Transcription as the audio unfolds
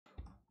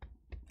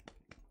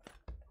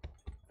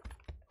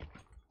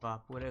वाह,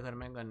 पूरे घर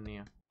में गन नहीं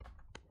है।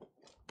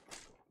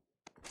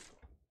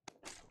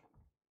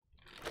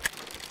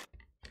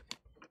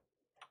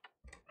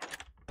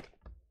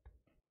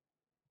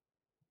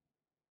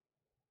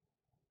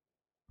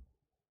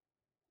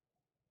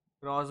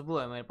 क्रॉसबो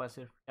है मेरे पास,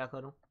 सिर्फ क्या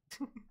करूं?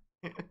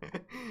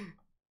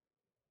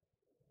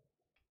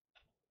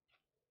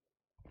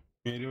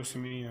 मेरे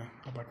उसमें ही है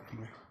अपार्टमेंट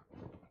में।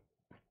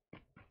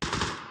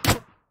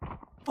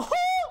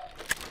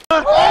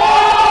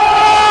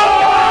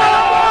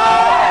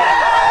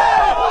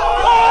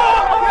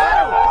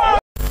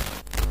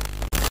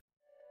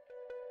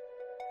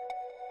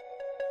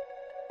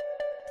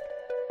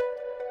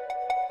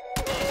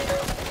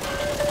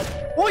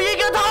 वो ये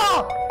क्या था?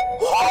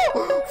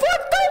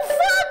 What the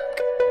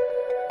fuck?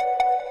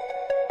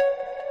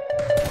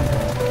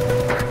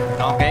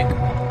 Okay.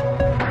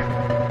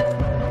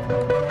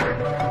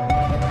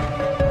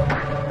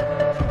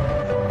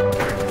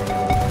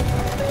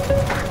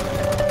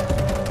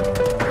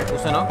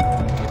 सुनो,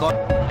 एक और।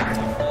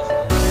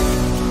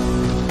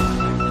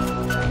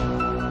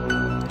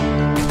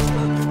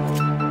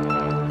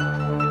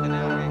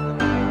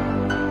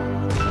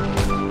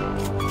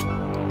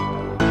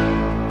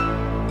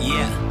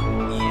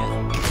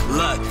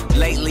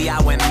 Lately I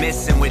went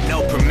missing with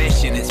no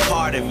permission, it's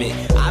part of it.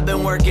 I've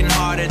been working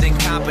harder than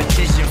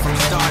competition from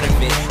start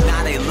of it.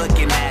 Now they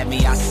looking at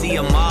me, I see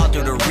them all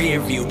through the rear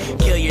view.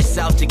 Kill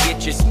yourself to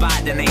get your spot,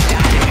 then they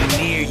die to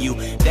be near you.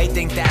 They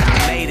think that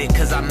I made it,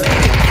 cause I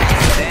made it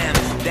past them.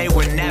 They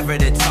were never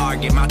the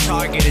target, my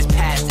target is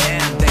past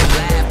them. They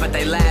laugh, but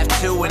they laugh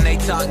too when they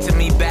talk to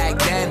me back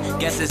then.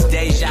 Guess it's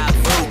deja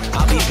vu,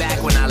 I'll be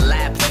back when I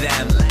lap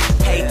them.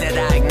 Hate that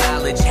I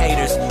acknowledge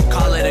haters,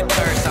 call it a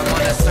curse. I'm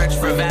on a search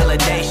for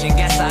validation,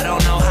 guess I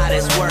don't know how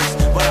this works,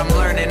 but I'm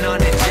learning on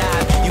the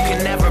job. You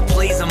can never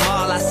please them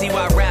all, I see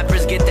why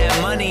rappers get that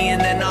money and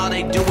then all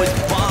they do is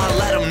ball.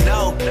 Let them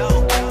know,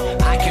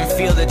 I can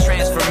feel the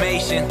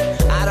transformation.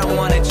 I don't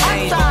want to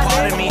change, but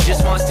part of me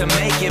just wants to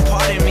make it.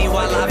 Part of me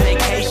while I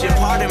vacation,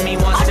 part of me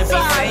wants to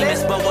be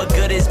famous. But what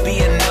good is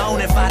being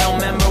known if I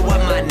don't remember what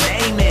my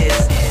name is?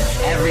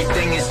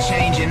 Everything is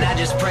changing, I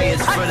just pray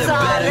it's for the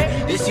better.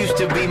 This used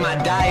to be my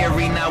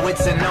diary, now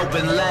it's an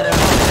open letter.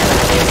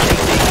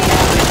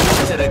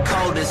 To the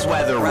coldest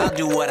weather, I'll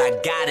do what I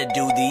gotta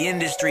do, the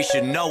industry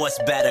should know us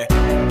better.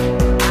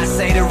 I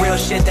say the real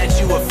shit that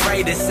you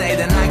afraid to say,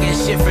 then I get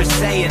shit for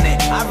saying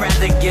it. I'd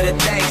rather get a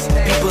thanks.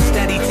 People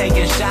steady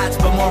taking shots,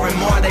 but more and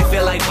more they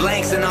feel like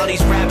blanks. And all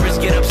these rappers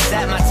get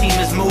upset, my team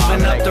is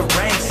moving up the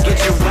ranks. Get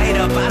your weight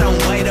up, I don't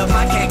wait up,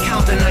 I can't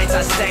count the nights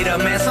I stayed up.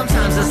 Man,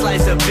 sometimes this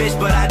life's a bitch,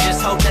 but I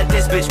just hope that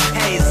this bitch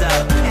pays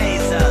up.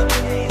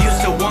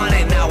 Used to want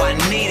it, now I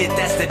need it.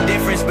 That's the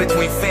difference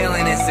between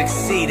failing and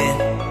succeeding.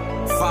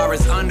 Far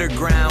as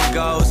underground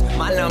goes,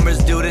 my numbers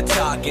do the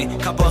talking.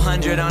 Couple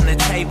hundred on the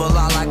table,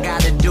 all I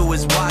gotta do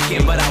is walk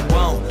in, but I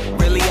won't.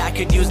 Really, I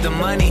could use the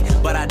money,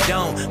 but I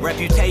don't.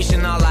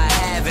 Reputation, all I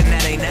have, and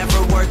that ain't never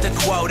worth a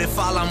quote. If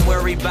all I'm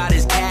worried about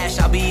is cash,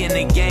 I'll be in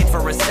the game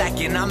for a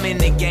second. I'm in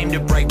the game to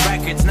break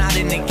records, not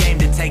in the game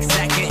to take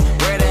second.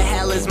 Where the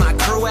hell is my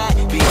crew at?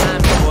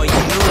 Behind me, boy,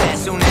 you knew that.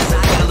 Soon as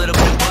I get a little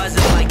bit of buzz,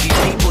 it's like these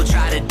people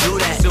try to do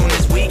that. Soon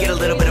as we get a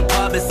little bit of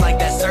pub, it's like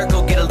that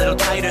circle get a little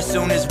tighter.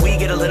 Soon as we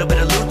get a little bit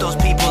of loot, those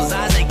people's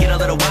eyes, they get a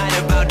little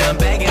wider. About done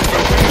begging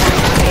for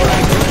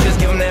just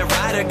give them that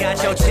rider.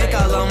 Got your chick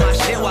all on my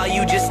shit while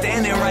you just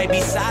standing right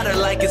beside her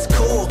like it's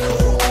cool.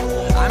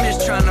 I'm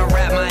just trying to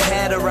wrap my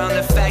head around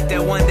the fact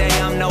that one day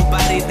I'm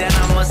nobody, then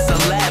I'm a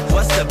celeb.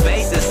 What's the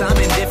basis? I'm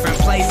in different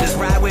places.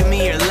 Ride with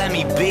me or let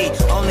me be.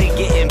 Only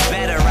getting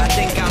better, I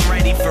think I'm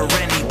ready for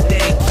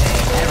anything.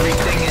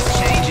 Everything is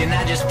changing,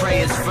 I just pray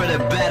it's for the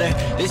better.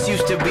 This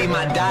used to be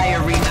my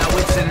diary, now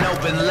it's an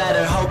open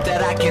letter. Hope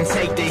that I can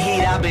take the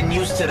heat, I've been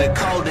used to the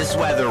coldest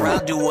weather.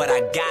 I'll do what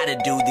I gotta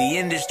do, the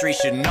industry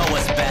should know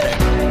us better.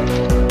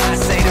 I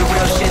say the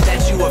real shit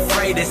that you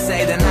afraid to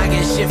say, then I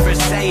get shit for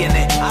saying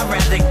it. I'd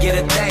rather get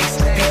a thanks.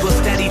 People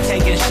steady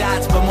taking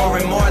shots, but more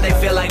and more they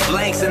feel like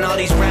blanks. And all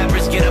these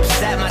rappers get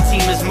upset, my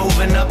team is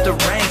moving up the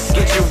ranks.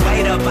 Get your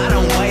weight up, I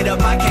don't wait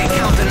up, I can't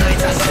count the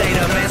nights I stayed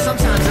up. Man,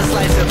 sometimes this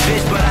life's a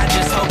bitch, but